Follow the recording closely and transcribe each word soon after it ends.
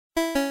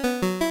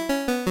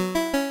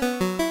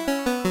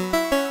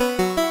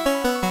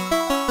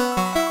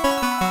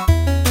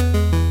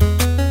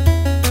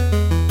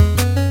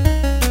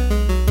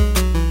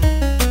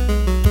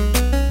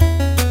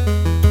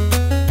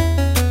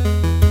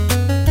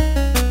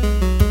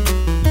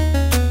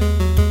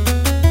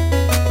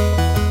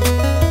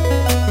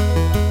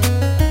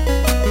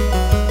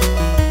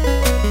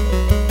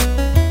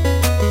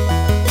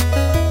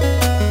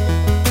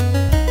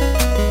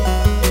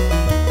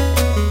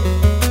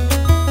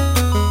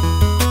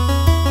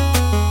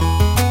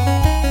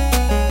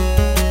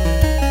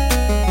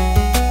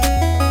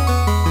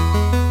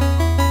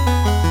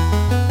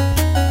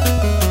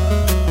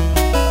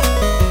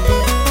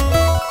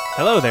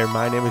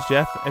is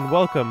Jeff, and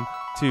welcome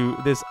to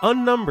this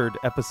unnumbered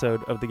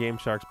episode of the Game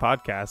Sharks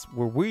podcast,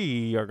 where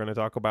we are going to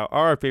talk about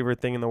our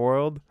favorite thing in the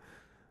world: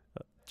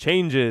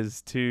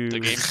 changes to the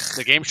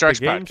Game Sharks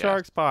the Game podcast.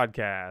 Sharks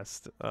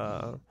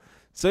podcast.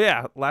 So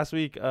yeah, last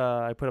week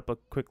I put up a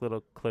quick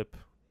little clip,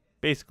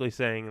 basically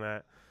saying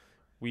that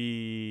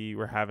we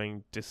were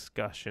having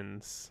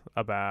discussions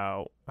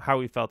about how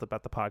we felt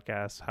about the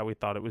podcast, how we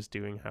thought it was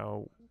doing,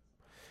 how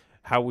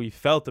we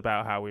felt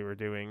about how we were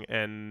doing,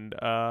 and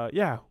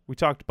yeah, we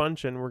talked a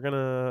bunch, and we're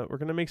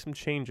gonna make some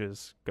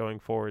changes going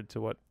forward to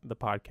what the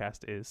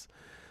podcast is.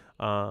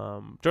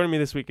 Joining me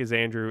this week is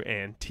Andrew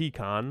and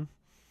T-Con.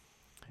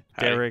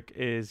 Derek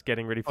is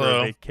getting ready for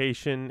a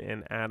vacation,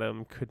 and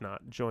Adam could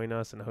not join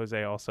us, and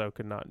Jose also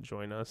could not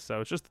join us.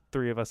 So it's just the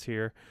three of us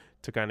here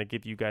to kind of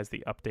give you guys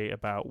the update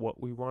about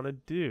what we want to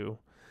do.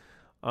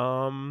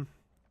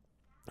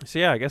 So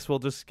yeah, I guess we'll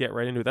just get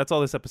right into it. That's all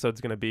this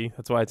episode's going to be.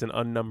 That's why it's an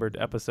unnumbered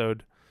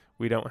episode.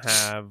 We don't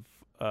have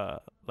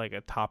like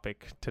a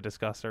topic to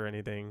discuss or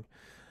anything.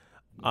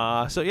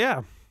 So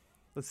yeah,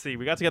 let's see.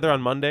 We got together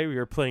on Monday. We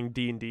were playing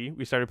D&D.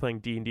 We started playing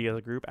D&D as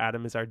a group.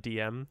 Adam is our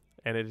DM,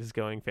 and it is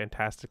going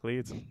fantastically.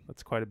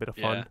 It's quite a bit of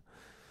fun.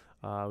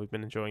 We've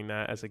been enjoying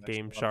that as a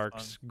Game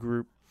Sharks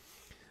group.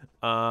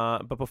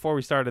 But before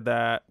we started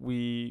that,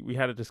 we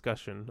had a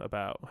discussion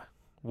about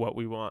what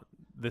we want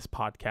this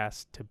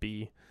podcast to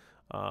be.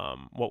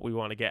 What we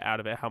want to get out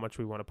of it, how much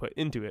we want to put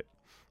into it.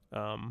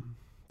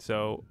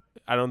 So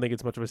I don't think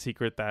it's much of a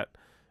secret that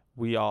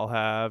we all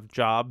have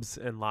jobs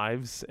and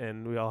lives,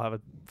 and we all have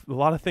a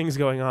lot of things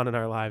going on in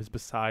our lives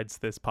besides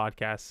this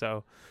podcast.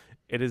 So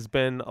it has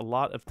been a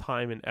lot of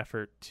time and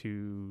effort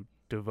to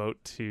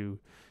devote to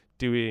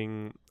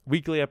doing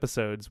weekly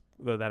episodes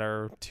that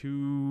are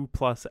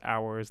 2+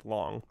 hours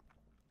long.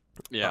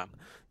 Yeah.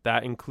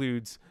 That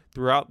includes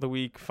throughout the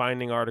week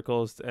finding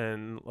articles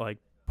and like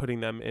putting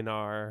them in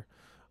our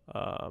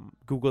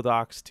Google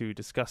Docs to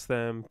discuss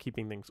them,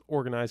 keeping things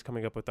organized,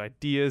 coming up with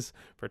ideas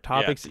for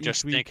topics each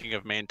just week. Thinking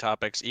of main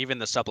topics, even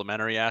the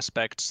supplementary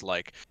aspects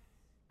like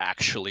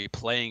actually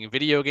playing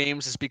video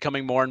games is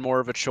becoming more and more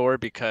of a chore,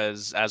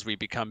 because as we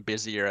become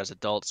busier as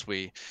adults,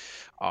 we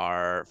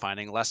are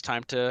finding less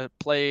time to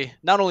play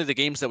not only the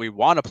games that we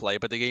want to play,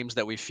 but the games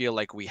that we feel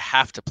like we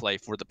have to play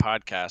for the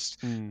podcast.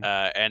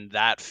 And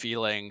that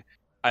feeling,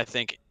 I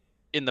think,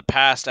 in the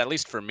past, at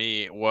least for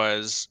me,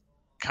 was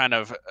kind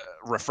of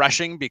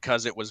refreshing,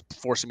 because it was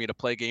forcing me to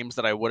play games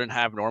that I wouldn't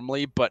have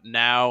normally. But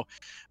now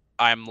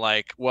I'm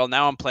like, well,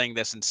 now I'm playing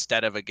this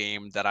instead of a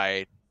game that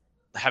I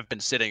have been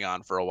sitting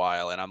on for a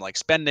while, and I'm like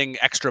spending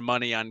extra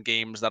money on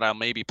games that I'll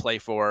maybe play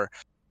for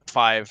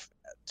 5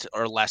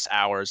 or less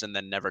hours and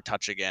then never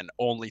touch again,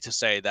 only to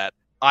say that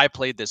I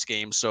played this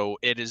game, so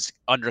it is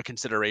under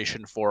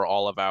consideration for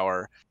all of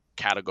our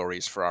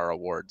categories for our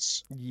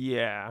awards.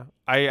 Yeah,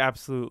 I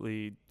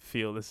absolutely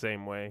feel the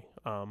same way.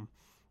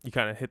 You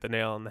kind of hit the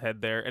nail on the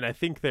head there, and I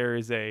think there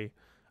is a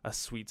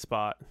sweet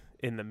spot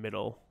in the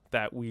middle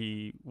that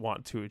we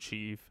want to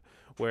achieve,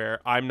 where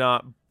I'm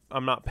not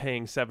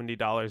paying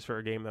 $70 for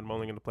a game that I'm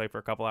only going to play for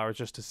a couple hours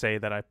just to say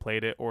that I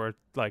played it, or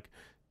like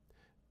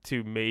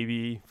to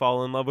maybe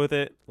fall in love with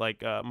it.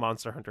 Like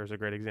Monster Hunter is a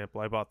great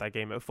example. I bought that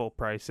game at full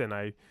price, and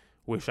I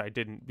wish I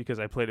didn't, because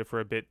I played it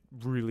for a bit,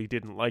 really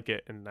didn't like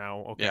it, and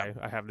now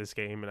I have this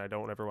game and I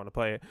don't ever want to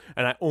play it,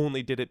 and I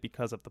only did it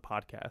because of the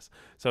podcast.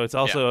 So it's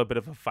also a bit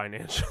of a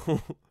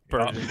financial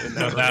burden in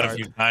that a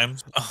few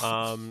times.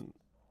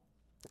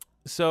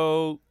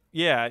 So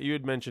yeah, you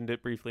had mentioned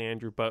it briefly,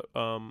 Andrew, but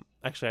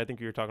actually I think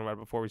you were talking about it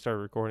before we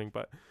started recording,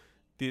 but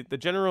the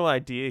general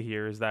idea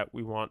here is that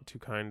we want to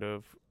kind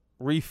of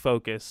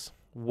refocus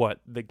what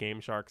the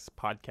Game Sharks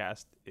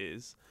podcast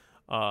is.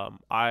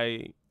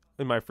 I,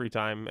 in my free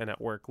time and at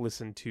work,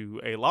 listen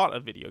to a lot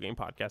of video game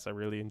podcasts. I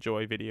really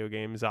enjoy video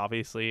games,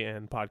 obviously,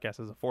 and podcasts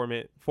as a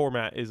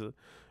format is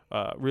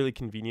really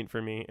convenient for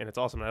me, and it's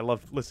awesome. And I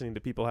love listening to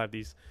people have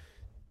these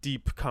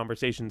deep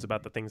conversations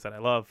about the things that I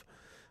love.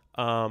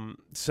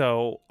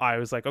 So I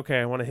was like, okay,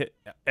 I want to hit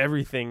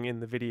everything in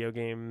the video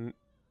game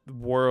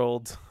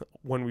world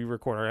when we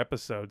record our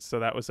episodes. So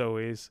that was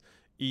always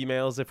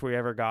emails, if we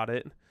ever got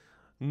it,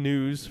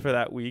 news for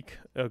that week,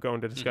 go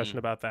into discussion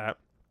about that,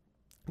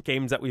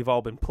 games that we've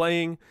all been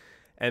playing,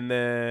 and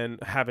then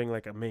having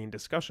like a main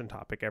discussion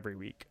topic every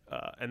week.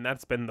 And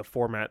that's been the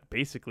format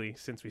basically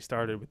since we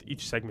started, with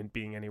each segment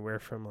being anywhere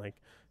from like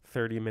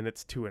 30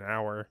 minutes to an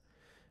hour.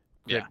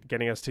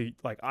 Getting us to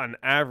like on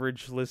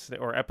average listen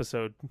or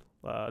episode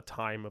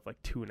time of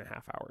like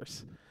 2.5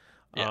 hours.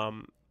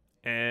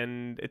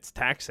 And it's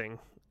taxing.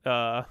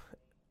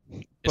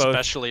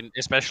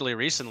 Especially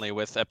recently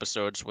with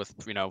episodes with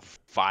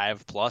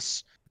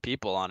 5+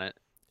 people on it.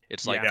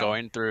 It's like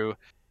going through,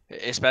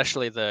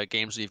 especially the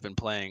games we've been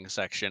playing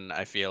section.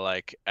 I feel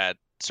like at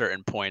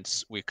certain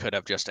points we could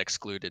have just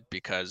excluded,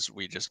 because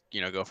we just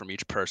go from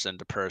each person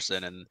to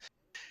person, and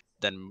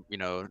then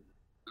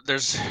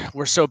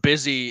we're so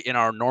busy in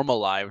our normal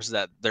lives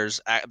that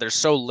there's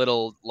so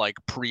little like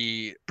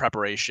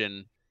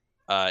preparation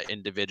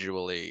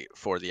individually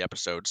for the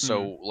episode.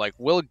 So like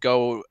we'll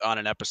go on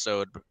an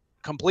episode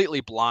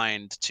completely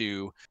blind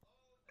to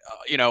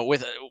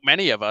with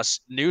many of us,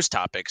 news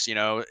topics.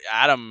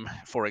 Adam,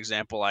 for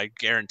example, I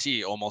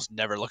guarantee almost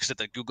never looks at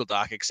the Google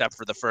Doc except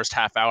for the first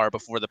half hour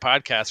before the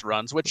podcast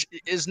runs, which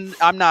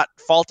I'm not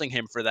faulting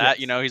him for that.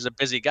 Yes. He's a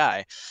busy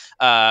guy.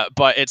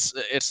 But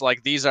it's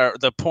like, these are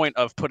the point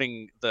of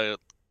putting the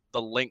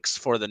links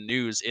for the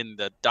news in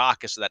the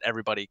doc is so that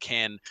everybody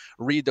can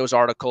read those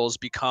articles,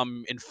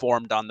 become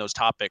informed on those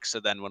topics. So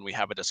then when we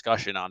have a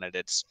discussion on it,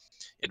 it's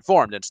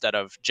informed, instead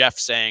of Jeff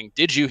saying,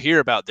 "Did you hear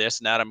about this?"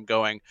 and Adam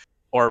going,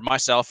 or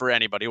myself or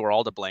anybody, we're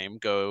all to blame,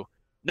 go,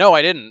 "No,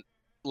 I didn't."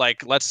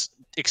 Like, let's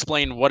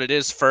explain what it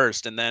is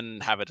first and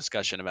then have a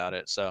discussion about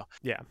it. So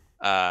Yeah.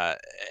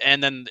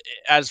 And then,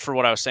 as for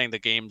what I was saying, the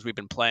games we've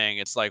been playing,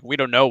 it's like, we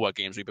don't know what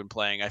games we've been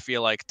playing. I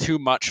feel like too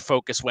much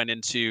focus went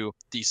into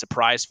the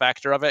surprise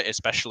factor of it,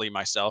 especially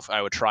myself.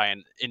 I would try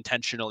and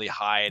intentionally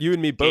hide You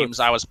and me both. games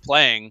I was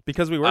playing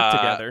because we work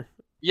together.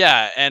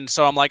 Yeah, and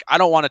so I'm like, I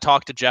don't want to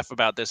talk to Jeff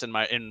about this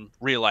in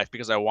real life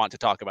because I want to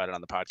talk about it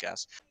on the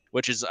podcast,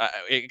 which is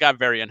it got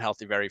very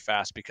unhealthy very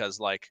fast, because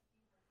like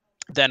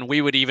then we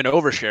would even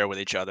overshare with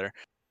each other.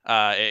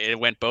 It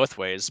went both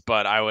ways,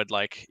 but I would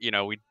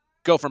we'd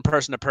go from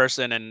person to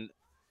person, and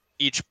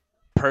each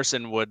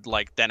person would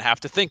like then have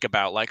to think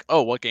about like,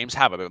 oh, what games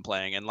have I been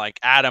playing? And like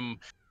Adam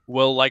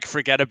will like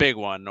forget a big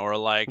one, or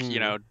like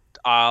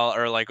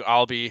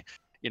I'll be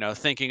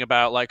thinking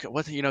about like,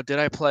 what did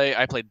I play?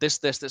 I played this.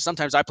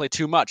 Sometimes I play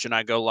too much, and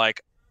I go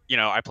like,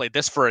 I played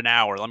this for an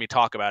hour. Let me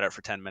talk about it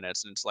for 10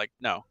 minutes, and it's like,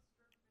 no,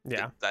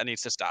 that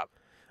needs to stop.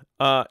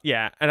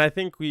 Yeah, and I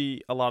think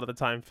we a lot of the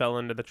time fell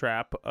into the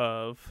trap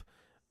of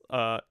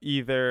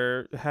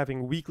either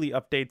having weekly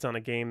updates on a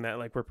game that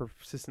like we're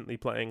persistently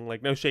playing.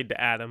 Like, no shade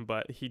to Adam,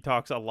 but he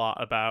talks a lot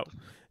about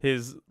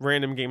his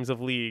random games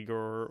of League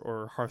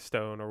or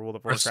Hearthstone or World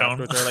of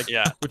Warcraft, which are like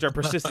which are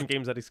persistent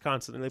games that he's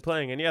constantly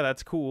playing. And yeah,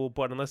 that's cool,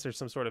 but unless there's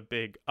some sort of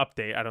big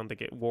update, I don't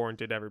think it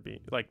warranted ever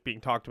being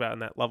talked about in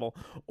that level.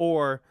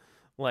 Or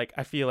like,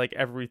 I feel like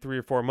every 3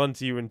 or 4 months,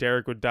 you and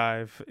Derek would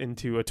dive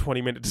into a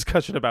 20-minute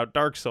discussion about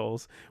Dark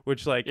Souls,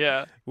 which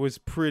was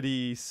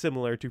pretty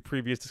similar to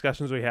previous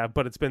discussions we have,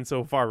 but it's been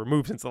so far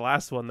removed since the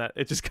last one that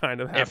it just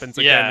kind of happens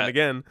again and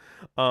again.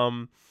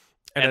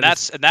 And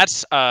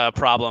that's a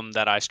problem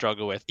that I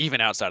struggle with even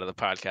outside of the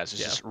podcast, is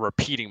just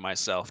repeating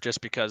myself,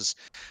 just because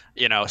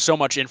so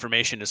much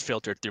information is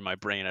filtered through my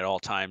brain at all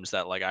times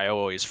that like I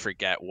always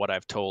forget what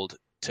I've told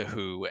to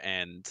who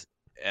and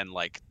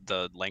like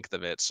the length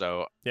of it.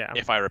 So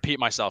if I repeat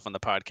myself on the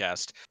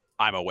podcast,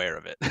 I'm aware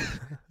of it.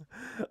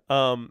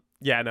 No,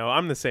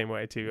 I'm the same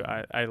way too.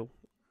 I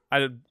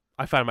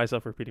find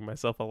myself repeating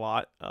myself a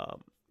lot,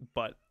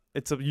 but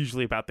it's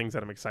usually about things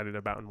that I'm excited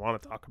about and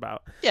want to talk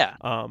about.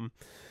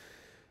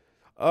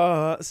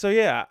 So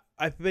yeah,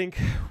 I think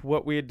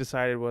what we had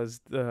decided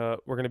was we're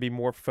going to be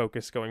more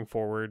focused going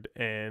forward,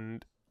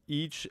 and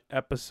each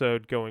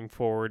episode going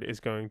forward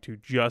is going to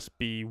just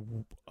be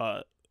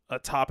a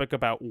topic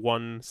about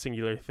one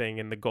singular thing,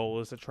 and the goal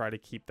is to try to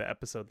keep the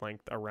episode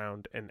length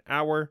around an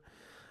hour.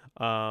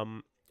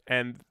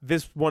 And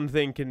this one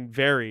thing can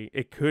vary.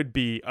 It could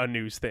be a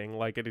news thing.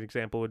 Like, an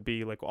example would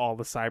be like all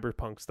the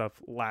Cyberpunk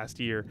stuff last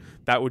year.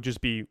 That would just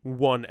be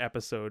one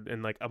episode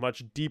and like a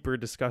much deeper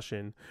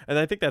discussion. And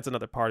I think that's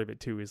another part of it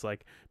too, is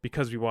like,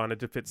 because we wanted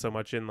to fit so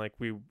much in, like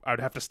I would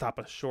have to stop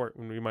us short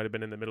when we might have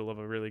been in the middle of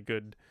a really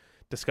good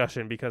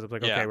discussion, because of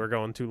like, okay, we're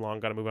going too long,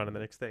 gotta move on to the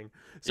next thing.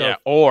 So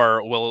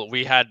or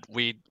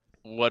we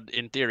would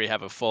in theory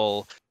have a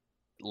full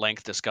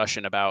length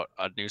discussion about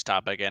a news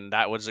topic, and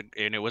it was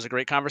a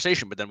great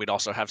conversation, but then we'd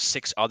also have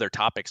 6 other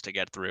topics to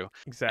get through,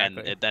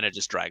 exactly, and then it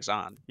just drags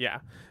on.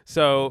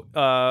 So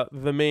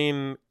the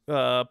main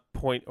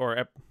point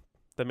or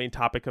the main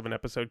topic of an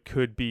episode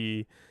could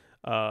be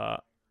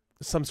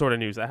some sort of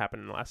news that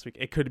happened last week.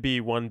 It could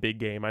be one big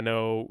game. I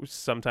know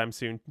sometime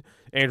soon,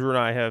 Andrew and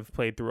I have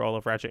played through all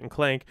of Ratchet and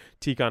Clank.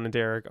 Tikon and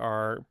Derek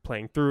are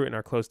playing through and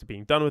are close to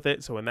being done with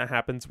it. So when that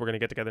happens, we're going to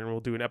get together and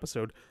we'll do an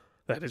episode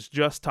that is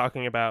just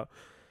talking about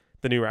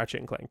the new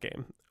Ratchet and Clank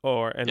game.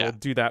 We'll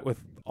do that with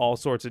all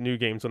sorts of new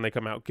games when they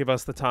come out. Give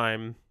us the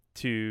time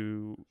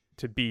to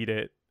beat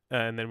it,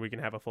 and then we can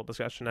have a full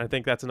discussion. I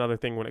think that's another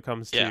thing when it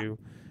comes to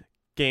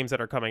games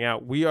that are coming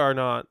out. We are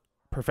not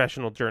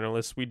professional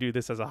journalists. We do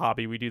this as a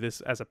hobby. We do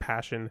this as a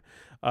passion.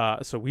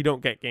 So we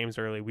don't get games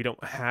early. We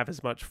don't have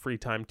as much free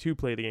time to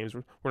play the games.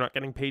 We're not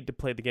getting paid to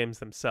play the games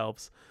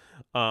themselves.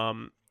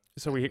 So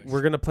we're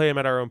going to play them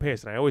at our own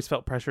pace. And I always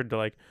felt pressured to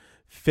like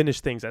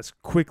finish things as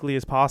quickly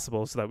as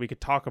possible so that we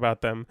could talk about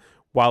them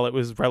while it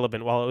was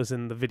relevant, while it was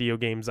in the video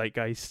game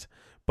zeitgeist.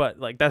 But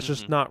like, that's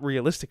just not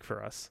realistic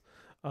for us.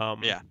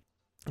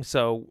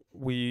 So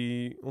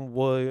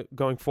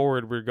going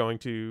forward, we're going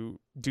to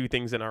do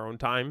things in our own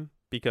time,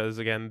 because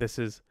again,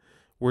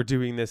 we're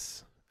doing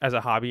this as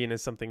a hobby and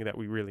it's something that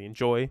we really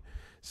enjoy.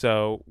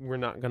 So we're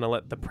not going to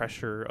let the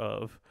pressure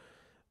of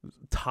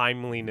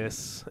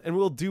timeliness, and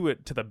we'll do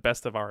it to the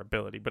best of our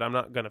ability, but I'm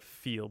not going to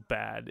feel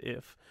bad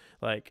if,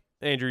 like,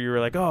 Andrew, you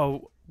were like,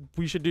 oh,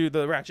 we should do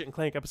the Ratchet and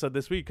Clank episode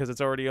this week because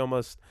it's already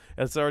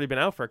been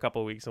out for a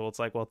couple of weeks. So it's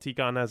like, well,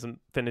 Tikon hasn't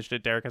finished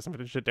it, Derek hasn't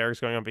finished it, Derek's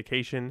going on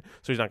vacation,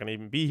 so he's not going to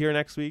even be here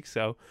next week.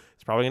 So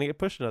it's probably going to get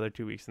pushed another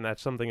 2 weeks, and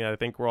that's something that I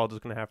think we're all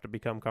just going to have to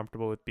become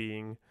comfortable with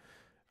being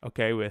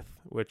okay with.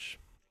 Which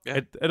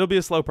it'll be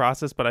a slow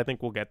process, but I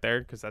think we'll get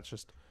there because that's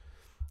just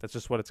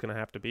what it's going to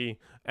have to be.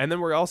 And then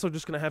we're also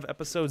just going to have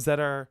episodes that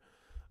are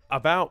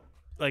about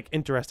like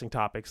interesting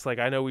topics. Like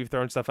I know we've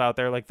thrown stuff out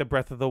there like the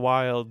Breath of the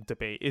Wild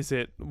debate. Is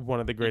it one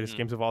of the greatest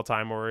games of all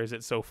time, or is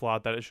it so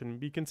flawed that it shouldn't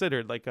be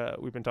considered, like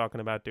we've been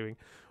talking about doing?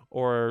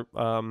 Or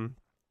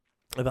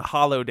the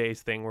Hollow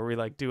Days thing where we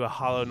like do a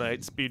Hollow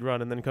Knight speed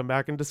run and then come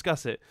back and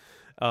discuss it.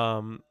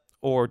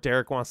 Or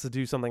Derek wants to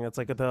do something that's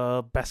like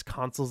the best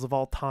consoles of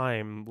all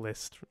time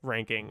list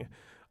ranking,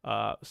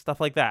 stuff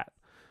like that.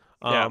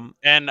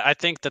 And I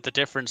think that the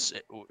difference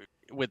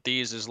with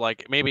these is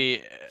like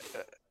maybe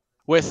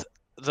with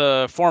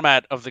the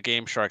format of the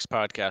Game Sharks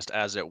podcast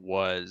as it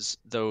was,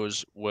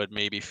 those would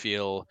maybe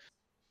feel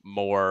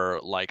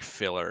more like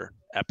filler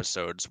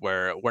episodes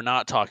where we're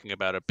not talking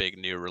about a big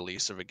new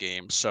release of a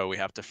game, so we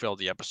have to fill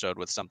the episode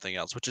with something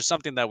else, which is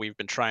something that we've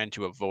been trying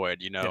to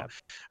avoid,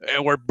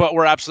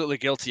 we're absolutely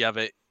guilty of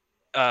it.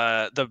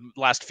 The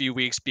last few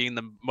weeks being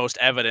the most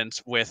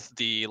evident with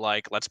the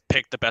let's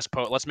pick the best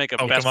let's make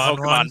a best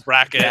Pokemon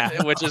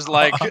bracket, which is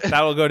like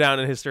that will go down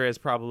in history as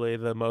probably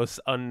the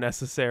most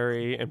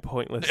unnecessary and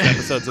pointless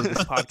episodes of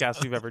this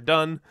podcast we've ever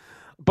done.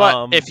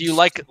 But if you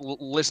like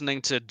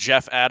listening to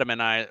Jeff, Adam,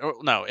 and I,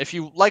 if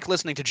you like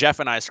listening to Jeff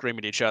and I scream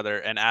at each other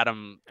and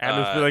Adam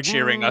like,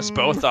 cheering us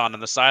both on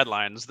the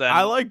sidelines, then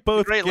I like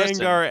both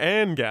Gengar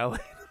and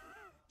Gallade,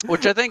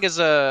 which I think is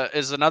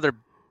another.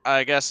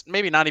 I guess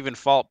maybe not even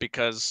fault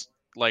because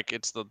like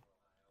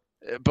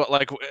but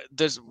like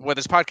what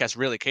this podcast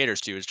really caters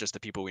to is just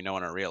the people we know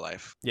in our real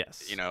life.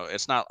 Yes.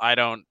 It's not,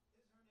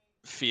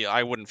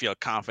 I wouldn't feel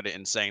confident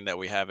in saying that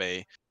we have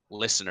a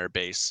listener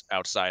base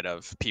outside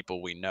of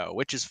people we know,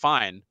 which is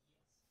fine.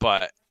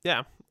 But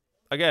yeah,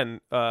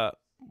 again,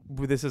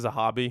 this is a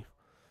hobby.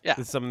 Yeah.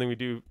 This is something we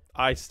do.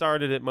 I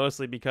started it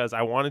mostly because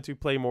I wanted to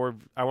play more.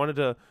 I wanted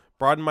to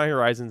broaden my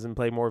horizons and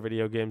play more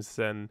video games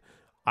than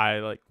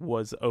I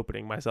was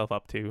opening myself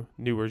up to,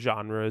 newer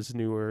genres,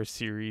 newer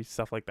series,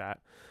 stuff like that.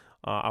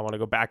 I want to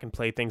go back and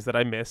play things that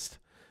I missed,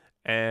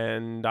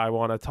 and I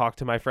want to talk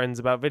to my friends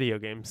about video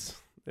games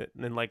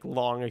in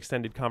long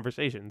extended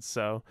conversations.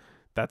 So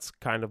that's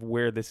kind of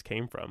where this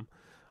came from,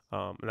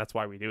 and that's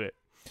why we do it.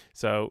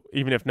 So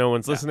even if no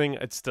one's listening,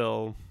 it's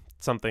still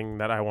something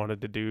that I wanted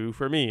to do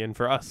for me and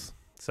for us.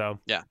 So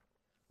yeah,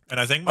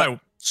 and I think my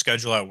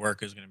schedule at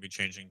work is going to be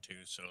changing too.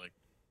 So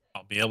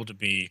I'll be able to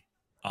be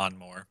on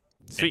more.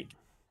 Sweet.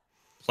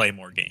 Play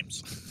more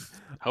games.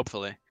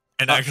 Hopefully.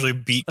 And actually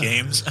beat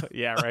games.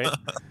 Yeah, right.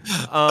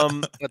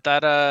 But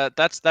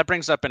that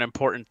brings up an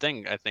important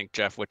thing, I think,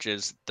 Jeff, which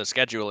is the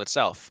schedule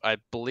itself. I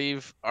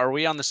believe, are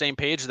we on the same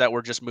page that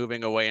we're just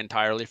moving away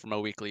entirely from a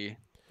weekly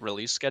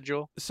release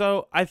schedule?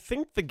 So I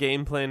think the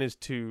game plan is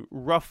to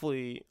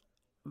roughly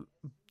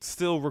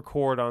still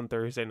record on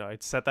Thursday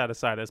nights, set that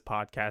aside as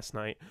podcast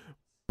night.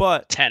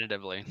 But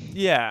tentatively.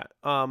 Yeah.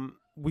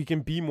 We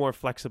can be more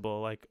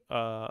flexible.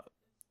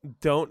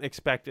 Don't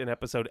expect an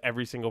episode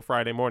every single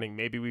Friday morning.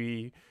 Maybe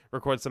we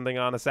record something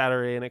on a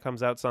Saturday and it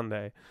comes out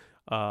Sunday.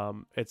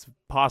 It's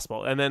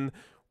possible. And then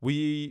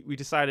we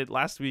decided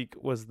last week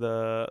was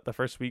the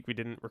first week we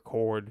didn't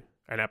record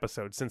an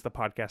episode since the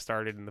podcast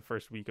started in the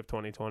first week of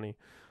 2020.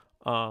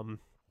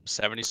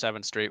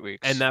 77 straight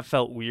weeks. And that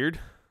felt weird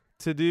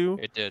to do.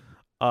 It did.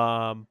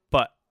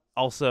 But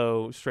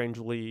also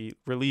strangely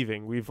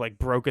relieving. We've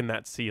broken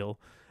that seal.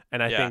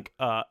 And I think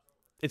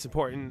it's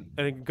important,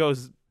 and it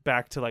goes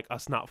back to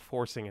us not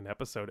forcing an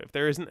episode. If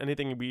there isn't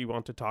anything we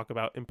want to talk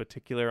about in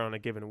particular on a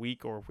given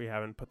week, or if we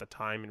haven't put the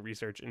time and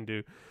research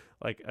into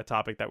a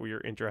topic that we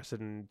are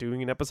interested in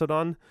doing an episode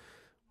on,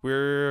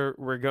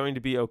 we're going to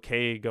be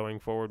okay going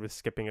forward with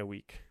skipping a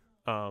week.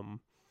 If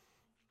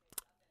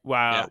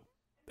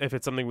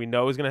it's something we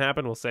know is going to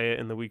happen, we'll say it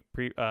in the week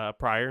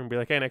prior and be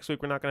like, hey, next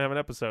week we're not going to have an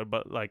episode,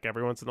 but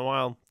every once in a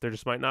while there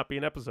just might not be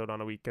an episode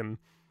on a week, and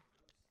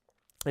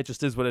it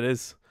just is what it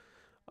is.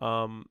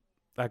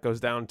 That goes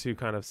down to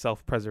kind of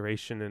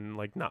self-preservation and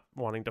not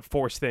wanting to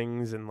force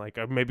things, and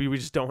maybe we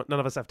just none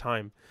of us have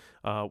time.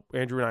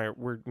 Andrew and I,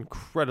 we're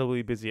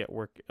incredibly busy at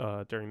work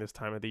during this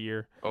time of the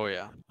year. Oh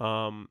yeah.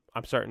 I'm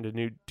starting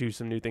to do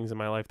some new things in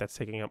my life that's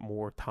taking up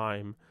more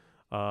time.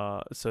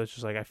 So it's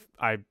just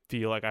I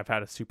feel like I've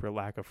had a super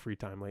lack of free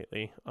time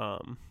lately.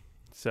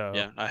 So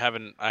yeah, I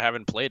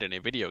haven't played any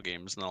video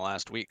games in the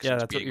last week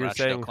since beating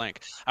Ratchet and Clank.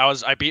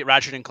 I beat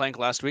Ratchet and Clank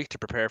last week to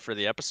prepare for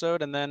the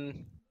episode, and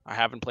then I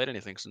haven't played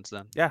anything since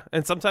then. Yeah,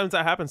 and sometimes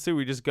that happens too.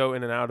 We just go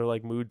in and out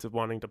of moods of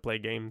wanting to play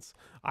games.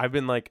 I've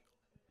been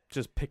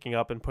just picking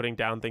up and putting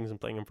down things and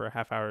playing them for a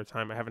half hour at a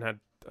time. I haven't had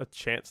a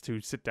chance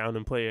to sit down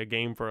and play a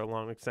game for a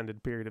long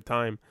extended period of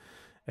time.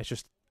 It's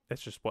just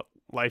what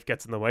life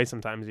gets in the way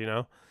sometimes,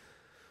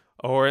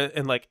 Or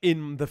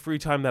in the free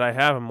time that I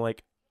have, I'm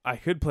I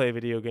could play a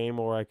video game,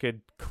 or I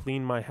could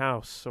clean my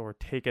house, or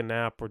take a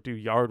nap, or do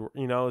yard work.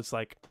 It's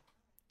like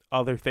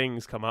other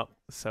things come up.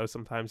 So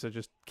sometimes I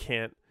just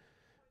can't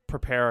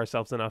prepare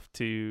ourselves enough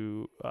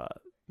to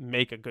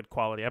make a good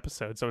quality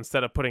episode. So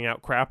instead of putting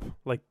out crap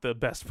like the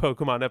best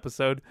Pokemon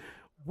episode,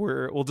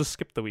 we'll just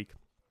skip the week.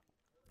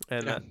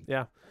 And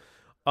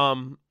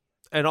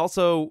and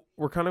also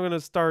we're kind of going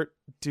to start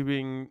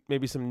doing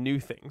maybe some new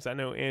things. I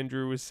know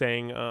Andrew was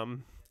saying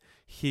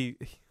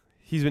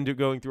he's been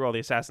going through all the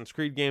Assassin's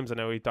Creed games. I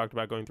know he talked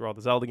about going through all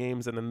the Zelda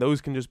games, and then those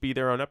can just be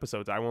their own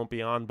episodes. I won't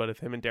be on, but if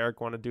him and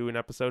Derek want to do an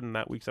episode, and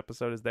that week's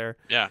episode is their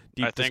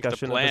deep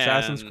discussion of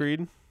Assassin's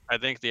Creed. I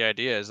think the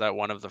idea is that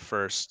one of the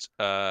first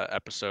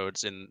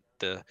episodes in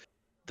the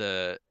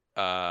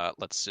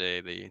let's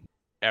say the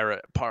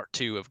era part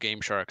 2 of Game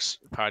Sharks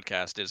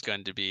podcast is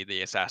going to be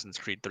the Assassin's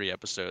Creed 3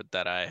 episode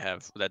that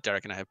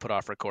Derek and I have put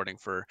off recording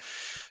for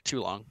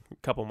too long. A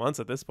couple months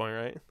at this point,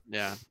 right?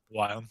 Yeah.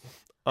 Wow.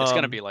 It's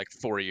going to be like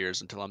 4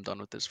 years until I'm done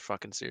with this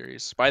fucking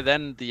series. By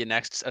then, the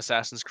next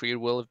Assassin's Creed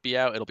will be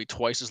out. It'll be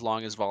twice as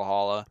long as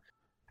Valhalla.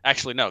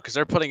 Actually, no, because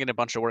they're putting in a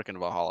bunch of work in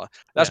Valhalla.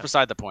 That's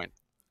beside the point.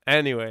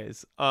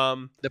 Anyways,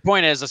 the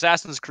point is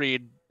Assassin's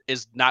Creed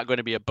is not going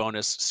to be a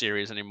bonus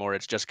series anymore.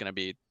 It's just going to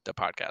be the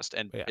podcast,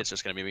 and it's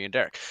just going to be me and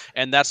Derek.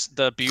 And that's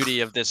the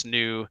beauty of this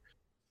new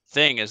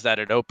thing, is that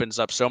it opens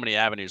up so many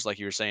avenues, like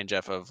you were saying,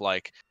 Jeff, of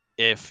like,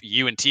 if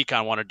you and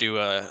T-Con want to do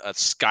a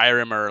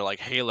Skyrim or like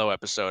Halo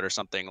episode or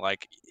something,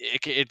 like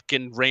it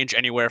can range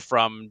anywhere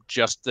from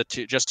just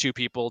two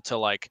people to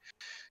like,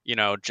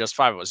 just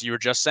 5 of us. You were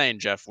just saying,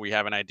 Jeff, we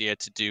have an idea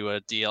to do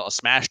a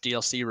Smash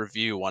DLC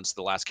review once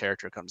the last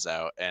character comes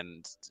out,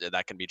 and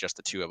that can be just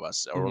the 2 of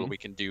us. Or we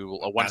can do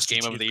a once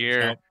game of the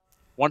year.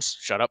 Once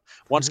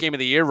game of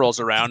the year rolls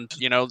around,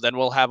 then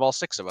we'll have all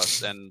 6 of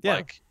us, and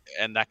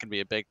and that can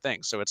be a big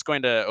thing. So it's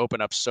going to open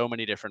up so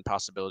many different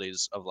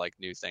possibilities of like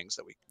new things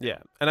that we can do. Yeah,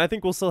 and I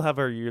think we'll still have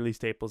our yearly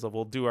staples of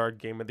we'll do our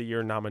Game of the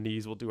Year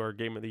nominees, we'll do our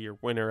Game of the Year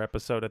winner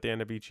episode at the end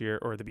of each year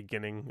or the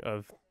beginning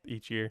of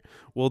each year.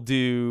 We'll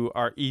do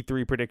our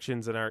E3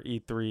 predictions and our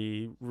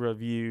E3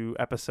 review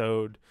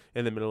episode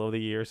in the middle of the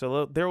year.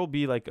 So there will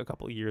be like a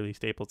couple yearly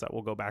staples that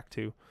we'll go back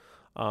to.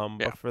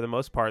 But for the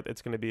most part,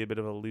 it's going to be a bit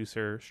of a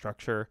looser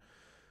structure.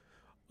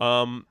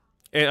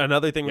 And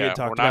another thing we had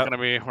talked about,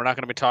 we're not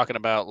going to be talking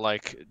about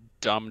like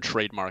dumb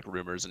trademark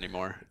rumors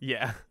anymore.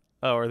 Yeah.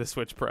 Or the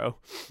Switch Pro.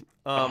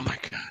 Oh my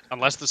god!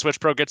 Unless the Switch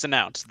Pro gets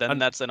announced, then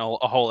that's a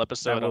whole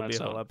episode. That will be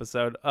a whole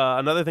episode.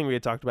 Another thing we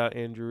had talked about,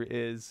 Andrew,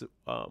 is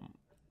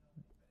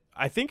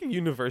I think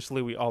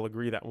universally we all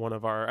agree that one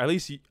of our, at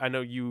least I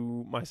know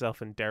you,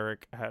 myself, and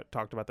Derek had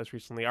talked about this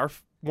recently.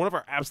 One of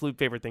our absolute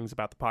favorite things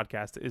about the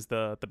podcast is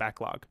the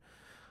backlog.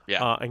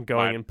 Yeah, and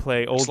going and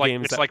play old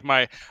games. It's like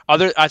my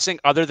I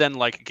think other than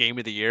like Game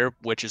of the Year,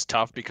 which is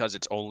tough because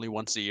it's only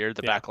once a year.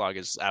 The backlog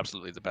is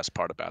absolutely the best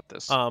part about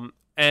this.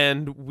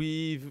 And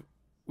we've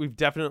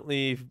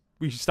definitely,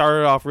 we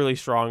started off really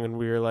strong, and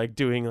we were like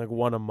doing like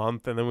one a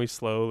month, and then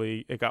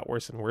it got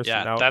worse and worse.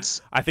 Yeah, now,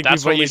 I think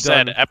that's what you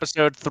said.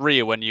 Episode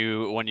 3, when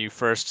you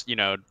first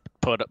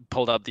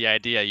pulled up the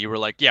idea, you were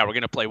like, yeah, we're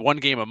gonna play one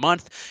game a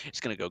month,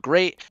 it's gonna go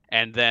great.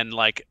 And then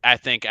like I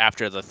think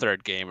after the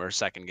 3rd game or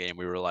 2nd game,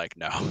 we were like,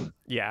 no.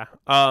 Yeah.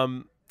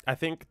 I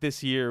think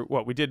this year,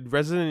 we did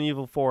Resident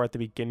Evil 4 at the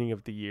beginning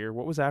of the year.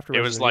 What was after?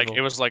 It was like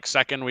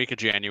 2nd week of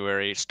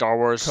January. Star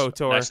Wars,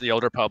 KOTOR, Knights of the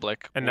Old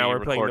Republic, and now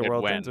we're playing The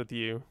World Ends With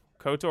You.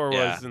 KOTOR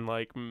was in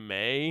like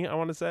May, I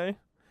want to say.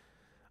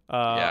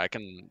 I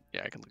can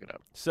look it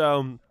up.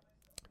 So,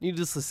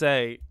 needless to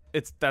say,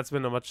 that's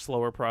been a much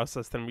slower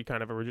process than we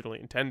kind of originally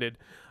intended.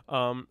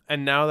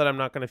 And now that I'm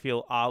not going to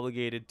feel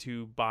obligated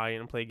to buy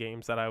and play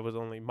games that I was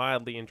only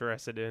mildly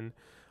interested in,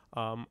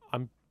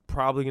 I'm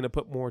probably going to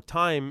put more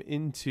time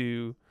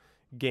into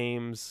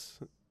games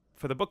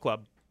for the book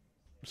club.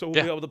 So we'll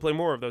be able to play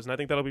more of those, and I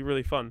think that'll be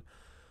really fun.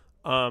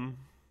 And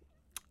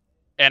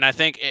I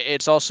think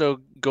it's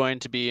also going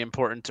to be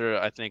important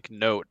to,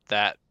 note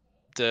that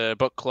the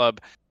book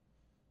club,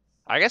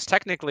 I guess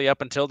technically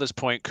up until this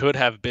point, could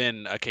have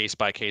been a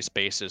case-by-case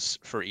basis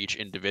for each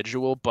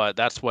individual, but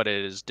that's what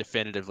it is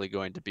definitively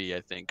going to be,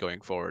 I think, going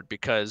forward.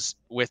 Because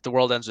with The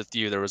World Ends With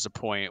You, there was a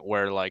point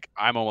where, like,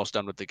 I'm almost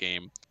done with the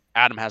game.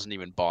 Adam hasn't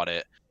even bought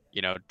it.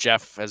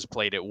 Jeff has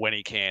played it when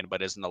he can,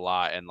 but isn't a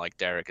lot, and, like,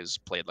 Derek has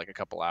played, like, a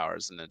couple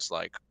hours, and it's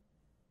like,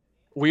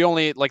 we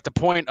only, like, the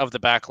point of the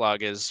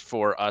backlog is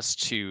for us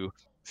to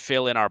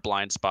fill in our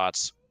blind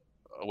spots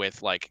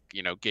with, like,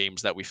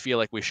 games that we feel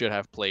like we should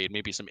have played,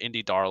 maybe some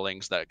indie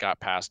darlings that got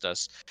past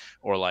us,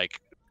 or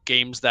like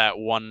games that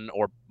one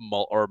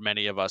or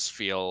many of us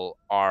feel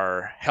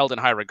are held in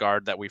high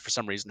regard that we for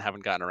some reason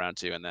haven't gotten around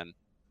to. And then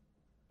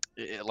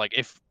like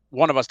if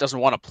one of us doesn't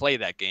want to play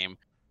that game,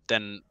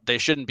 then they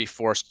shouldn't be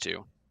forced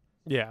to.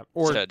 Yeah,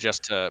 or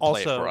just to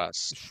play it for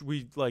us.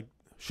 We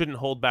shouldn't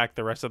hold back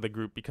the rest of the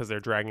group because they're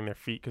dragging their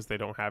feet because they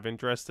don't have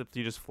interest. If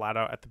you just flat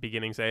out at the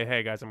beginning say,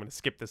 hey guys, I'm going to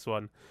skip this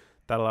one,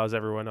 that allows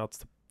everyone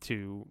else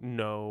to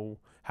know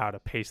how to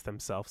pace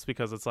themselves,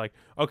 because it's like,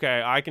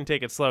 okay, I can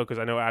take it slow because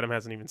I know Adam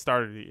hasn't even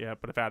started it yet.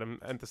 But if Adam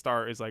at the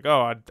start is like,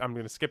 oh, I'm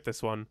going to skip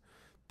this one,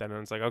 then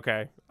it's like,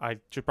 okay, I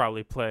should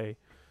probably play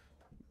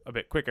a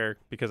bit quicker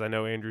because I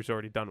know Andrew's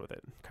already done with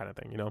it, kind of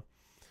thing, you know?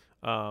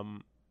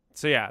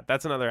 So yeah,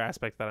 that's another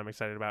aspect that I'm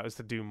excited about, is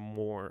to do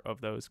more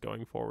of those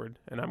going forward.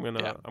 And I'm going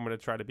to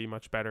try to be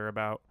much better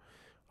about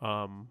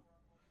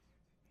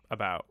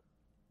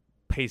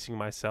pacing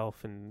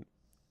myself and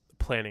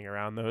planning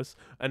around those.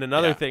 And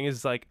another thing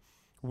is, like,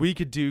 we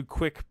could do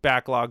quick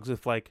backlogs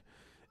with, like,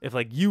 if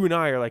like you and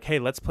I are like, hey,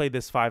 let's play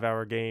this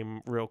 5-hour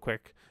game real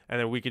quick, and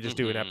then we could just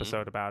do an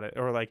episode about it.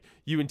 Or like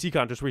you and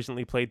T-Con just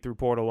recently played through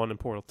Portal 1 and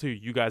Portal 2.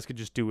 You guys could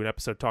just do an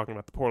episode talking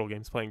about the Portal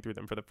games, playing through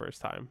them for the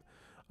first time.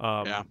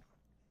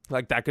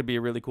 Like that could be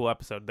a really cool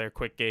episode. They're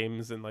quick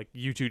games, and like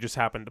you two just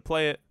happen to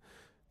play it,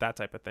 that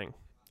type of thing.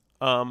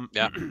 And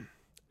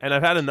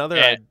I've had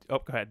another. Go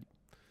ahead.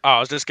 Oh, I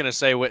was just gonna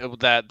say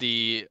that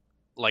the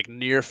like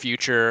near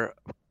future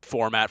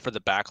format for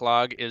the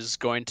backlog is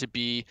going to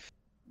be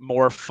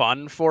more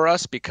fun for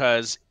us,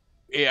 because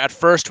at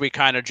first we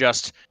kind of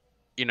just,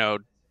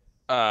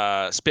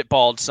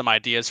 spitballed some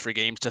ideas for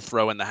games to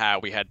throw in the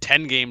hat. We had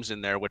 10 games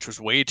in there, which was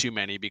way too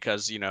many,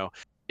 because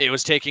it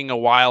was taking a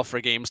while for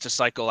games to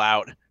cycle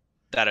out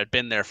that had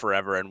been there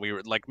forever, and we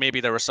were like,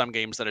 maybe there were some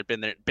games that had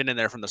been in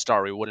there from the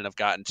start we wouldn't have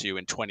gotten to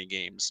in 20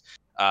 games.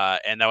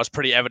 And that was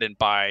pretty evident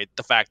by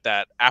the fact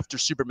that after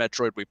Super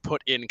Metroid, we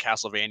put in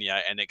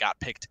Castlevania and it got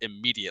picked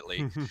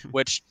immediately,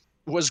 which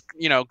was,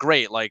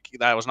 great. Like,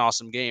 that was an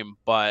awesome game.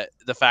 But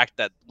the fact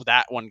that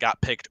that one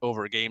got picked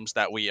over games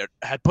that we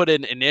had put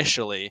in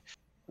initially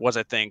was,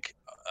 I think,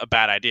 a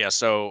bad idea.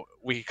 So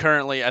we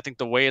currently, I think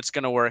the way it's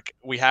going to work,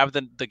 we have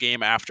the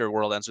game after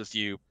World Ends With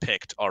You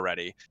picked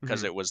already,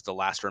 because it was the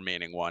last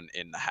remaining one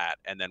in the hat.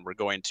 And then we're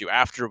going to,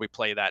 after we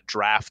play that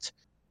draft,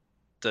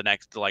 the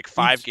next like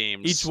 5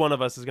 games, each one of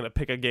us is going to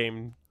pick a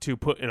game to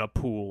put in a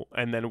pool,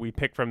 and then we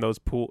pick from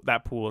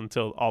that pool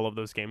until all of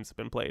those games have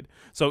been played.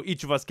 So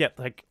each of us get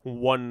like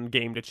one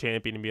game to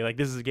champion and be like,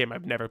 this is a game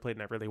I've never played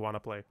and I really want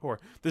to play, or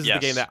this is the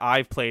game that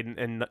I've played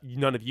and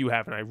none of you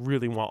have and I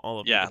really want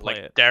all of you to play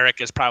it. Derek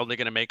is probably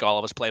going to make all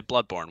of us play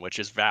Bloodborne, which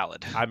is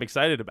valid. I'm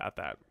excited about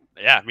that.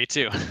 Yeah, me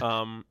too.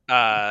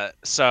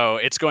 So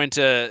it's going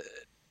to,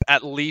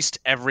 at least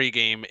every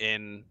game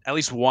in at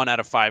least 1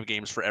 out of 5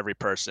 games for every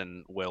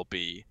person will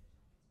be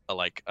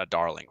a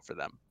darling for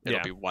them.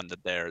 It'll be one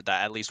that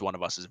at least one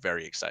of us is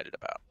very excited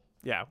about.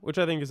 Yeah, which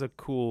I think is a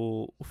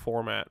cool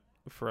format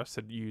for us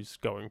to use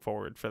going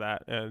forward for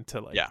that, and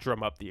to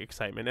drum up the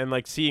excitement. And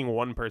like seeing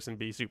one person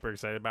be super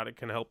excited about it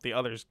can help the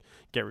others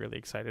get really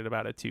excited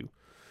about it too.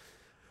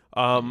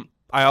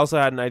 I also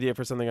had an idea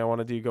for something I want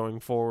to do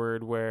going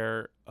forward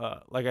where,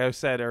 like I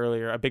said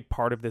earlier, a big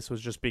part of this was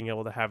just being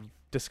able to have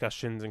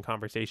discussions and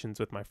conversations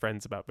with my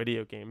friends about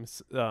video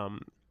games.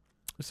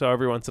 So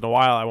every once in a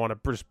while, I want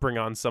to just bring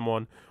on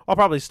someone. I'll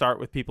probably start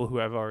with people who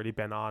have already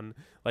been on,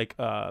 like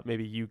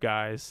maybe you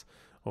guys,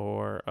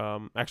 or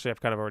actually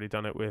I've kind of already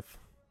done it with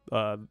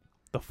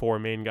the 4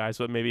 main guys,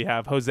 but maybe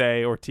have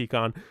Jose or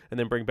T-Con, and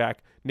then bring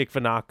back Nick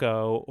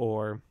Vanaco,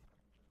 or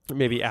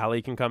maybe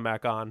Ali can come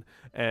back on,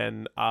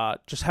 and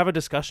just have a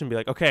discussion. Be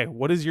like, okay,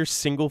 what is your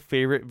single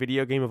favorite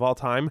video game of all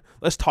time?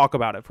 Let's talk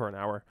about it for an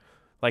hour.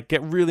 Like,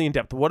 get really in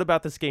depth. What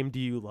about this game do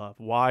you love?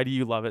 Why do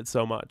you love it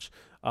so much?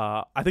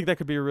 I think that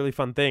could be a really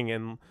fun thing.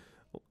 And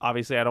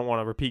obviously, I don't want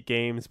to repeat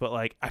games, but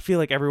like, I feel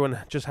like everyone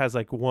just has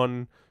like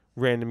one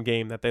random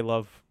game that they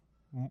love,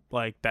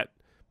 like that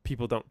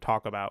people don't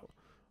talk about,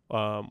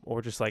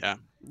 or just like,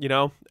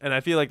 And I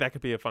feel like that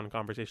could be a fun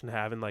conversation to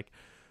have. And like,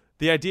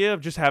 the idea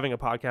of just having a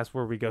podcast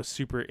where we go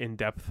super in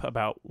depth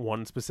about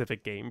one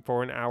specific game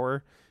for an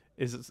hour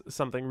is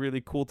something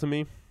really cool to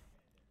me.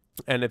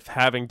 And if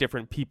having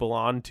different people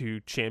on to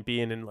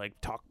champion and like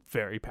talk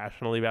very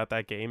passionately about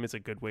that game is a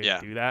good way to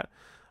do that,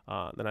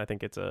 then I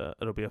think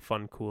it'll be a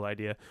fun, cool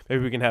idea.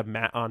 Maybe we can have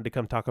Matt on to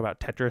come talk about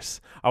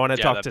Tetris. I want to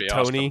talk to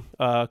Tony,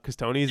 because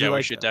Tony's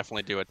we should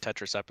definitely do a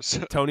Tetris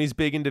episode. Tony's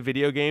big into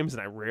video games,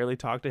 and I rarely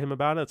talk to him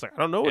about it. It's like, I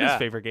don't know what his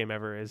favorite game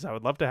ever is. I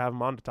would love to have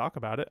him on to talk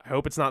about it. I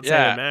hope it's not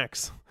Sam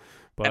Max.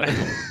 But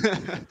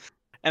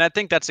and I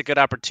think that's a good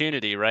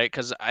opportunity, right?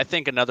 Because I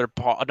think another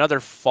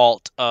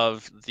fault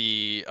of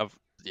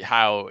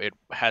how it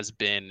has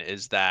been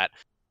is that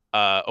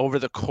over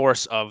the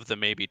course of the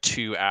maybe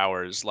 2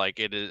 hours, like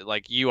it is,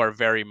 like you are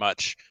very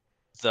much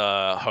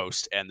the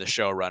host and the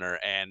showrunner,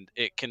 and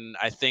it can,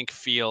 I think,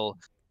 feel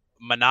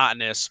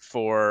monotonous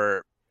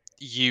for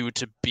you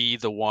to be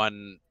the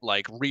one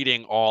like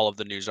reading all of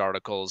the news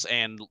articles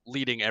and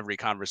leading every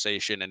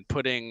conversation and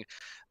putting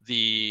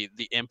the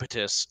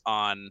impetus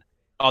on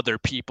other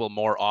people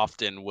more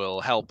often will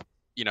help,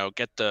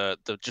 get the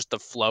just the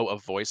flow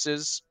of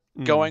voices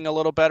going a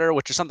little better,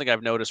 which is something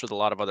I've noticed with a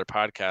lot of other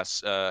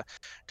podcasts.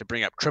 To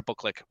bring up Triple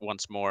Click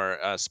once more,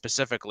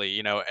 specifically,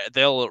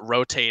 they'll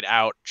rotate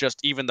out just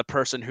even the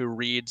person who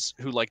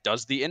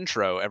does the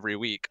intro every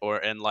week,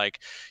 and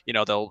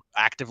they'll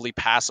actively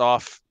pass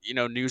off,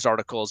 news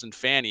articles and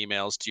fan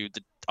emails to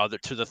the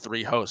the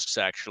three hosts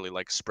actually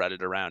like spread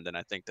it around, and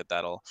I think that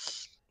that'll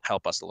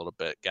help us a little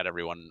bit, get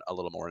everyone a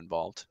little more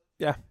involved.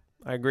 Yeah,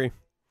 I agree.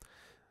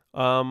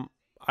 I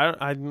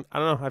don't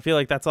know. I feel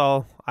like that's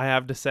all I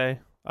have to say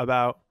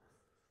about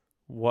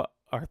what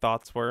our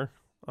thoughts were.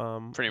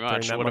 Pretty during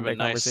much. that Would have Monday been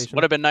nice. conversation.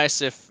 Would have been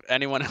nice if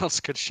anyone else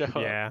could show up.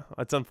 Yeah,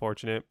 it's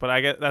unfortunate, but I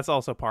get that's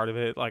also part of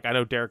it. Like I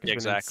know Derek has been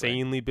Exactly.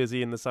 insanely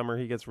busy in the summer.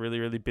 He gets really,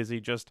 really busy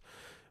just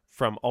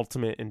from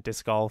Ultimate and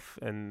disc golf,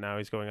 and now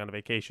he's going on a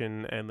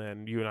vacation. And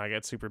then you and I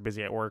get super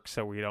busy at work,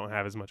 so we don't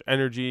have as much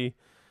energy.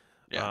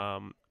 Yeah.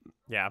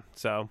 Yeah.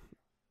 So,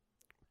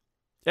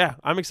 yeah,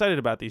 I'm excited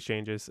about these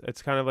changes.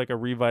 It's kind of like a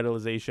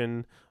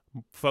revitalization.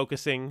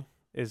 Focusing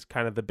is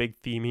kind of the big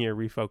theme here.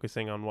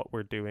 Refocusing on what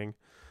we're doing.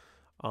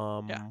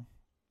 Yeah.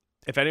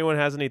 If anyone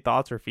has any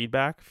thoughts or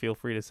feedback, feel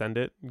free to send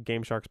it.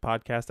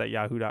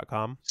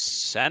 GameSharksPodcast@yahoo.com.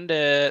 Send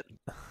it.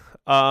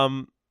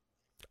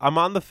 I'm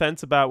on the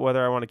fence about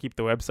whether I want to keep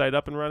the website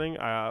up and running.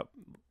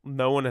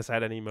 No one has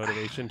had any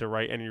motivation to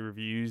write any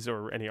reviews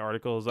or any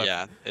articles.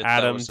 Yeah.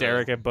 Adam,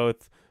 Derek have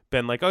both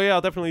been like, "Oh yeah,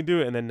 I'll definitely do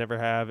it," and then never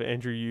have.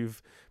 Andrew,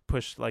 you've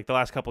pushed like the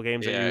last couple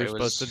games that you were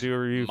supposed to do a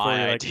review for. My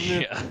You're like,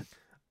 idea.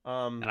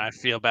 And I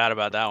feel bad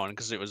about that one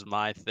because it was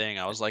my thing.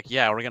 I was like,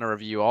 yeah, we're gonna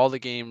review all the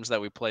games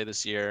that we play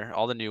this year,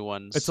 all the new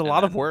ones. It's a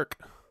lot of work.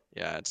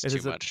 Yeah, it's It too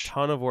is much. a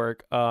ton of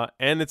work,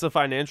 and it's a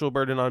financial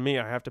burden on me.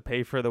 I have to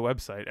pay for the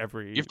website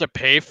every. You have to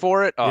pay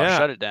for it? Oh, Yeah,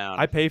 shut it down.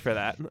 I pay for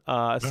that.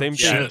 Same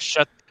yeah,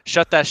 thing.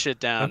 shut that shit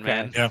down, Okay.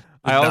 man. Yeah.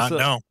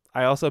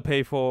 I also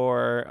pay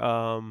for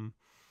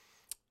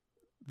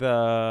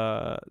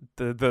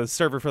the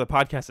server for the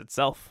podcast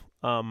itself.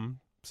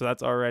 So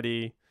that's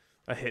already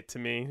a hit to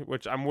me,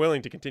 which I'm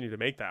willing to continue to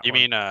make that. You one.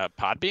 mean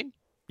Podbean?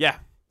 Yeah,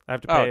 I have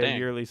to Oh, pay a dang.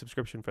 yearly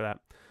subscription for that.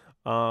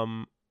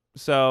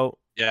 So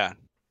Yeah.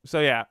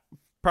 yeah,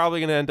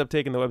 probably gonna end up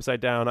taking the website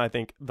down. I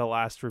think the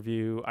last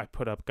review I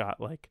put up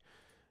got like,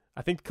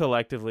 I think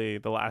collectively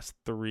the last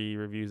 3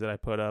 reviews that I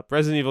put up,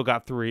 Resident Evil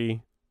got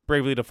 3,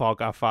 Bravely Default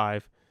got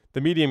 5, The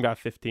Medium got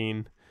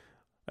 15.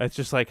 It's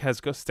just like has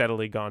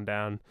steadily gone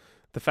down.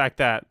 The fact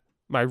that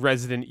my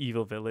Resident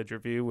Evil Village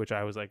review, which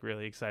I was like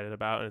really excited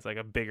about, and it's like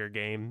a bigger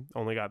game,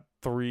 only got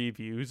 3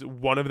 views.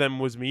 One of them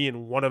was me,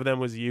 and one of them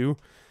was you.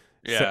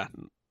 Yeah.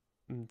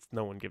 So,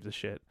 no one gives a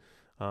shit.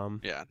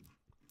 Yeah.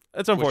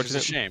 It's unfortunate. Which is a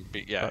shame.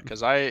 Yeah,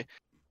 because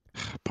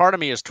part of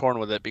me is torn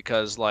with it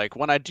because like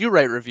when I do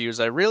write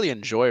reviews, I really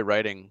enjoy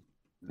writing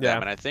them, Yeah.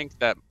 and I think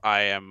that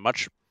I am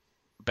much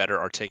better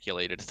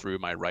articulated through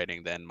my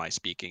writing than my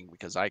speaking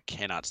because I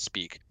cannot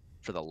speak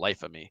for the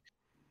life of me.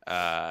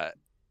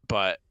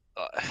 But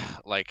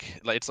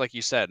like it's like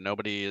you said,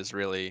 nobody is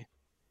really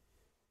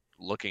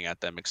looking at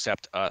them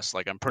except us.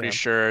 Like I'm pretty Yeah.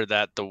 sure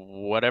that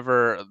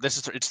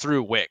it's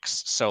through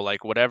Wix, so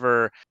like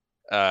whatever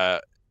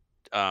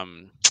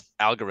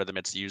algorithm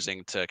it's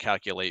using to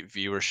calculate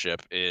viewership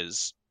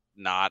is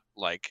not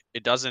like,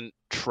 it doesn't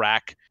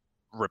track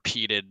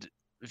repeated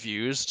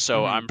views.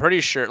 So I'm pretty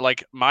sure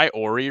like my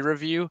Ori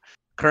review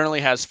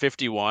currently has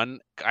 51.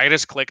 I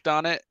just clicked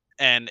on it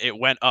and it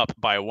went up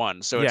by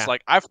 1. So it's Yeah.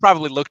 like I've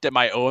probably looked at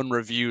my own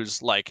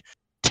reviews like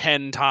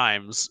 10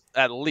 times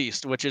at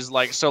least, which is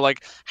like, so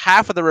like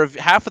half of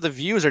the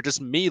views are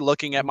just me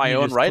looking at my You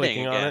own just writing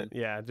clicking on again. it?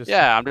 Yeah, just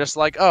Yeah, I'm just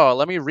like, oh,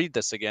 let me read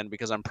this again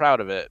because I'm proud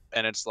of it.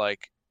 And it's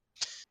like,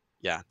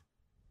 yeah.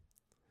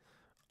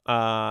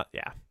 Yeah.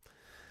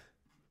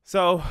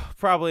 So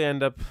probably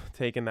end up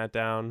taking that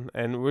down,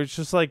 and we're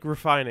just like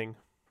refining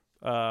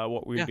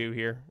what we do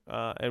here,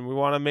 and we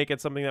want to make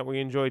it something that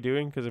we enjoy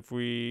doing, because if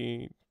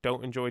we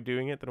don't enjoy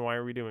doing it, then why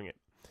are we doing it?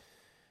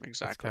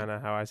 Exactly. That's kind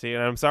of how I see it.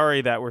 And I'm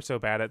sorry that we're so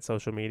bad at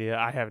social media.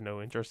 I have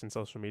no interest in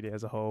social media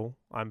as a whole.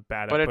 I'm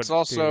bad But at it's doing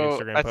also,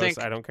 Instagram I posts.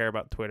 think, I don't care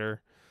about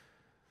Twitter.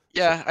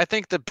 yeah, I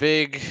think the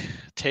big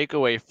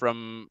takeaway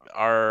from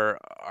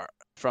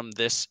from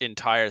this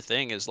entire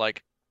thing is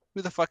like,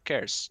 who the fuck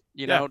cares?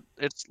 You Yeah. know,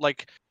 it's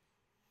like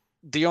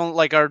the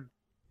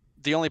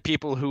only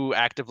people who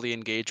actively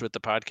engage with the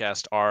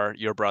podcast are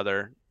your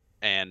brother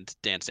and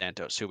Dan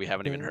Santos, who we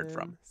haven't even heard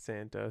from.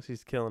 Santos,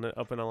 he's killing it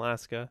up in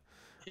Alaska.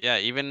 Yeah,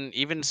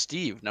 even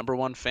Steve,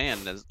 #1 fan,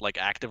 has like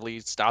actively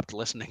stopped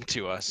listening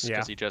to us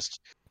because Yeah. he just,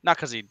 not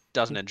because he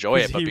doesn't enjoy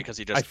it, but because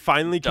he I just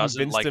finally doesn't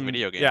convinced like him.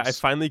 video games. Yeah, I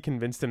finally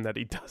convinced him that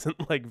he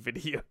doesn't like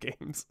video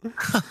games.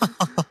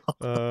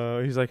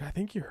 He's like, I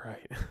think you're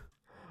right.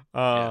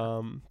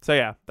 So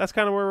yeah, that's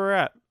kind of where we're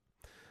at.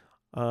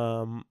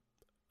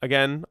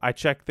 Again, I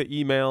check the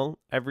email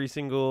every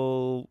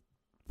single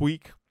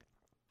week.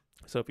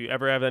 So if you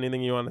ever have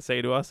anything you want to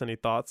say to us, any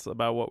thoughts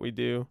about what we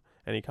do,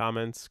 any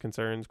comments,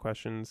 concerns,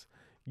 questions,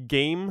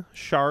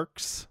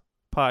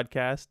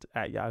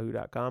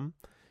 GameSharksPodcast@yahoo.com.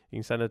 You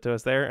can send it to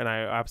us there, and I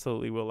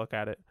absolutely will look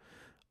at it.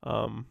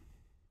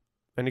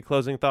 Any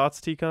closing thoughts,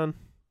 T-Con?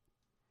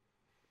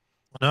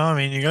 No, I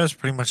mean, you guys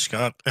pretty much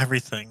got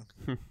everything.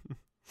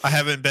 I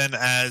haven't been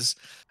as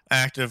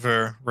active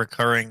or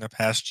recurring the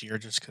past year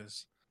just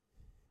because,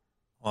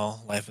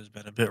 well, life has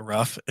been a bit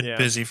rough and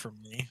busy for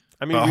me.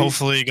 I mean, but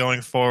hopefully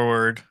going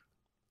forward,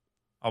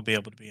 I'll be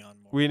able to be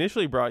on more. We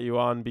initially brought you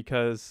on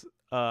because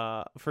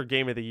for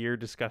Game of the Year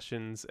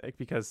discussions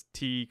because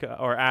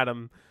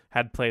Adam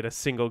had played a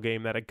single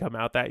game that had come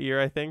out that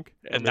year, I think.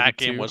 And that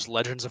game was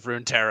Legends of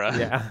Runeterra.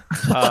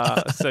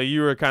 Yeah. So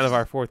you were kind of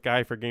our fourth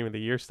guy for Game of the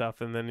Year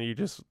stuff, and then you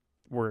just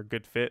were a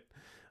good fit.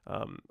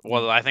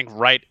 Well, I think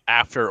right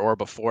after or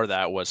before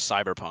that was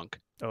Cyberpunk.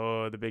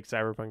 Oh, the big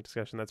Cyberpunk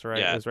discussion. That's right.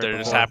 Yeah, it was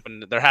right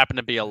there happened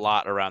to be a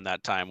lot around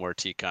that time where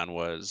T-Con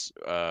was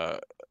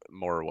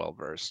more well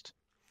versed.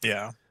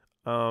 Yeah.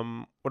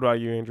 What about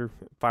you, Andrew?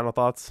 Final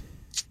thoughts?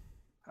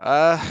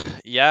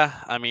 Yeah.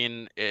 I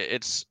mean,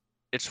 it's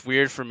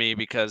weird for me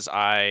because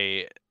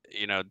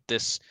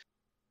this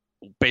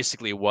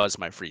basically was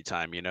my free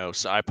time,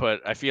 So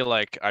I feel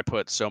like I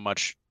put so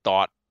much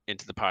thought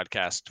into the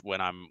podcast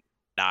when I'm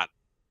not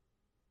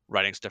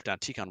writing stuff down.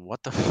 T-Con,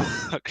 what the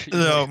fuck?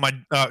 No, my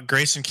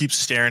Grayson keeps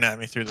staring at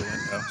me through the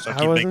window. So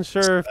I wasn't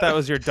sure if that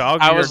was your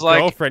dog or your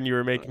girlfriend you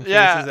were making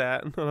faces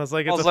at. And I was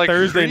like, it's a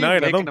Thursday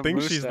night. I don't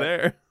think she's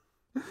there.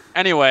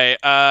 Anyway,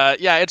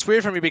 yeah, it's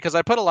weird for me because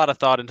I put a lot of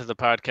thought into the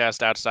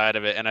podcast outside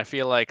of it, and I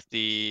feel like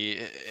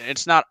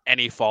it's not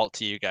any fault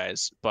to you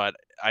guys, but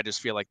I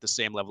just feel like the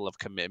same level of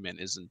commitment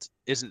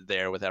isn't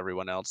there with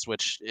everyone else,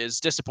 which is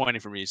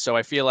disappointing for me. So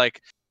I feel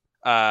like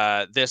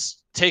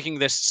taking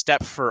this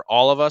step for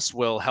all of us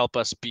will help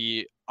us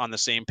be on the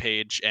same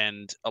page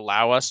and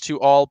allow us to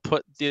all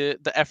put the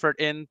effort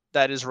in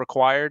that is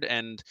required,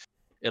 and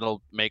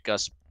it'll make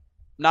us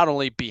not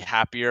only be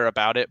happier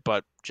about it,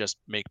 but just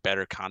make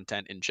better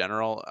content in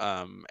general.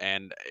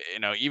 And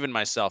even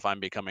myself,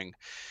 I'm becoming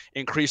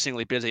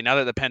increasingly busy now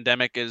that the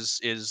pandemic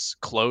is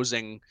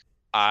closing.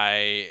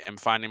 I am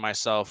finding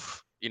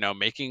myself,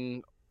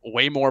 making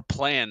way more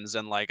plans,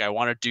 and like I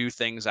want to do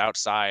things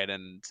outside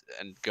and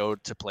go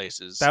to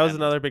places. That was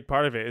another big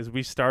part of it, is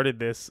we started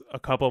this a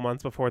couple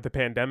months before the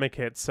pandemic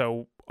hit,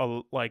 so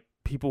like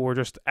people were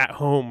just at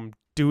home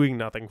doing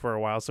nothing for a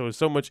while, so it was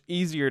so much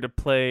easier to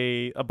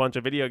play a bunch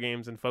of video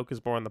games and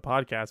focus more on the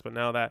podcast. But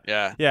now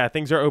that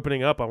things are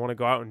opening up, I want to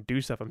go out and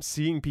do stuff. I'm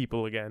seeing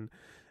people again.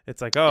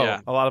 It's like,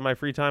 a lot of my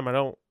free time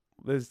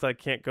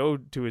can't go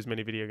to as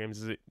many video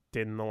games as it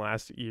did in the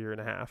last year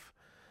and a half.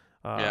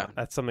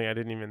 That's something I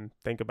didn't even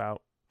think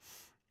about.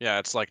 Yeah,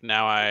 it's like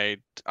now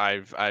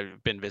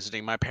I've been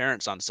visiting my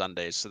parents on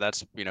Sundays, so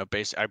that's I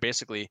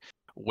basically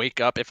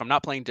wake up. If I'm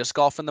not playing disc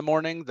golf in the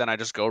morning, then I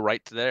just go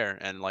right to there,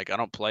 and like I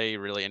don't play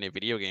really any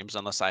video games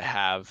unless I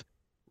have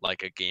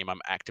like a game I'm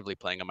actively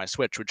playing on my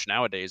Switch, which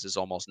nowadays is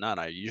almost none.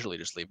 I usually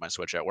just leave my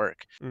Switch at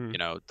work.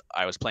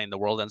 I was playing The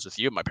World Ends With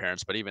You at my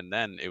parents', but even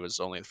then it was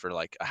only for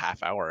like a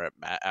half hour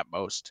at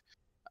most.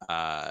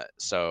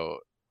 So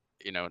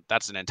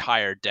that's an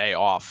entire day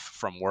off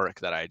from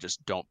work that I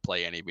just don't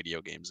play any video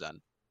games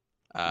then.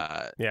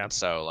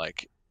 So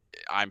like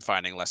I'm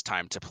finding less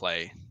time to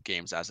play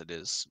games as it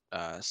is.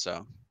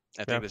 So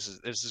I think this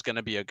is going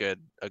to be a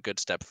good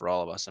step for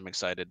all of us. I'm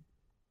excited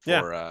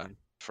for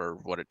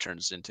what it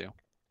turns into.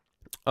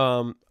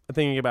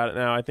 Thinking about it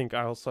now, I think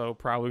I also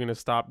probably going to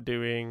stop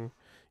doing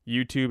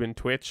YouTube and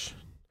Twitch.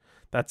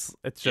 It's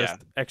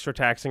just extra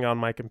taxing on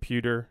my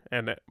computer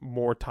and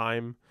more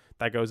time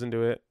that goes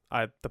into it.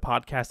 The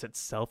podcast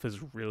itself is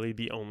really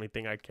the only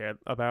thing I care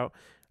about.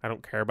 I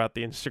don't care about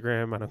the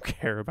Instagram. I don't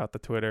care about the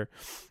Twitter.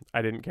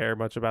 I didn't care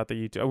much about the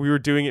YouTube. We were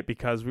doing it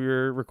because we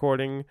were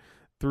recording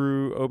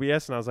through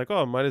OBS, and I was like,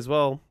 I might as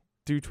well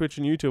do Twitch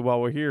and YouTube while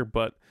we're here.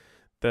 But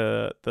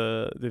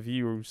the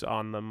views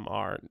on them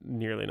are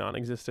nearly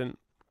non-existent.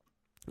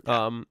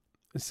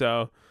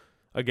 So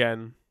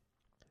again,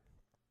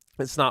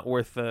 it's not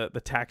worth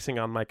the taxing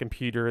on my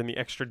computer and the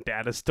extra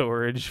data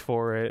storage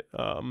for it.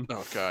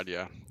 Oh god,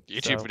 yeah.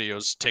 YouTube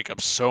videos take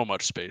up so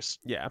much space.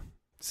 Yeah.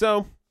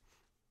 So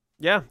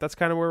yeah, that's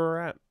kind of where we're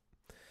at.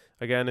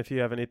 Again, if you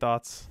have any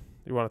thoughts,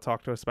 you want to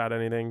talk to us about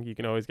anything, you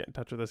can always get in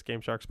touch with us,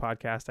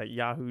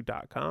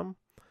 GameSharksPodcast@yahoo.com.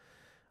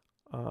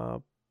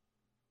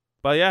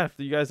 But yeah, if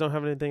you guys don't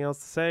have anything else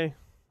to say,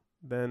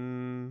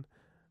 then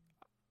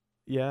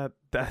yeah,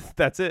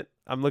 that's it.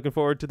 I'm looking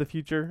forward to the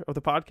future of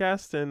the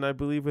podcast, and I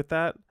believe with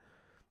that,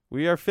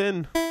 we are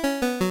Finn.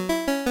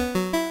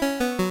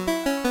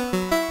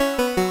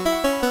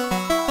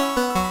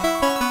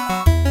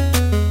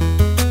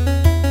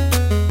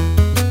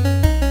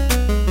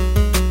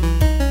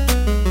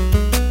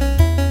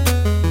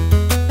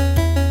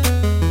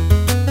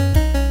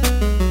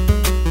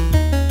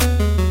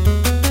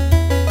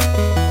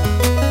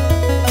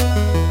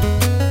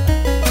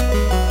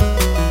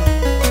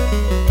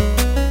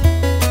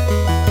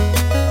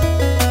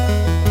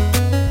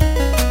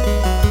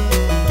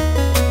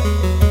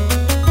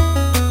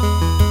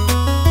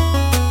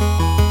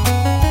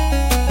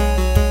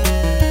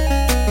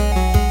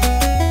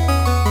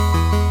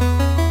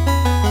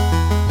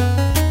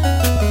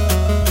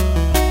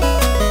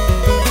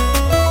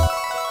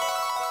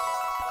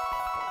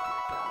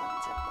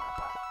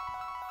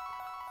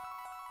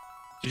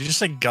 Did you just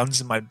say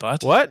guns in my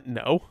butt? What?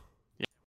 No.